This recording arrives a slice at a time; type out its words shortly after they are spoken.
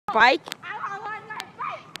Bike? I want my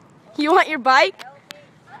bike. You want your bike?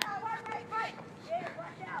 I want my bike.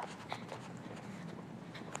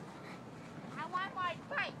 I want my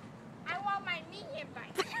bike. I want my minion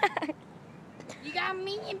bike. You got a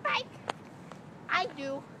minion bike? I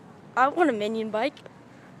do. I want a minion bike.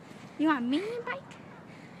 You want a minion bike?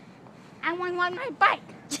 I want my bike.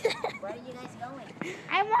 Where are you guys going?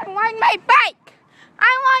 I want my bike.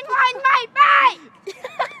 I want my bike.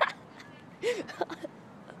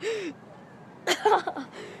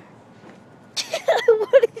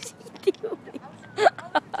 What is he doing?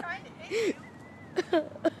 Trying to hit you.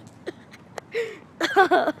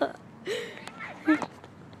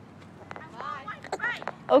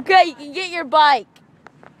 Okay, you can get your bike.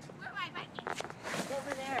 Where my bike is? It's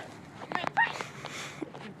over there. My bike.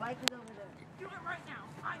 Your bike is over there. Do it right now.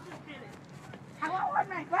 I just did it. I want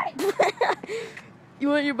my bike. You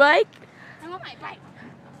want your bike? I want my bike.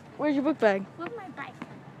 Where's your book bag? Where's my bike?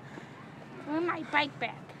 Where's my bike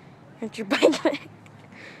bag? Where's your bike bag?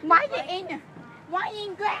 Why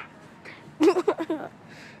in grass?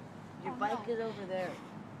 Your bike is over there.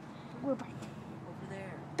 Where bike? Over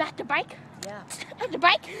there. That's the bike? Yeah. That's the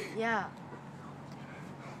bike? Yeah.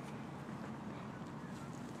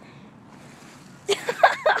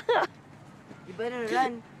 You better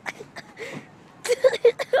run.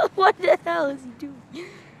 What the hell is he doing?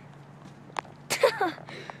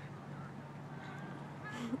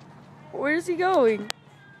 Where's he going?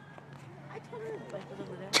 I told you the bike was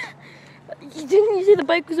over there. Didn't you say the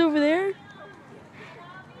bike was over there?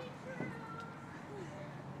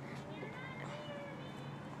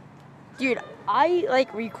 Dude, I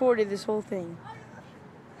recorded this whole thing.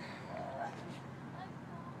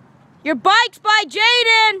 Your bike's by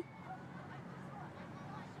Jaden!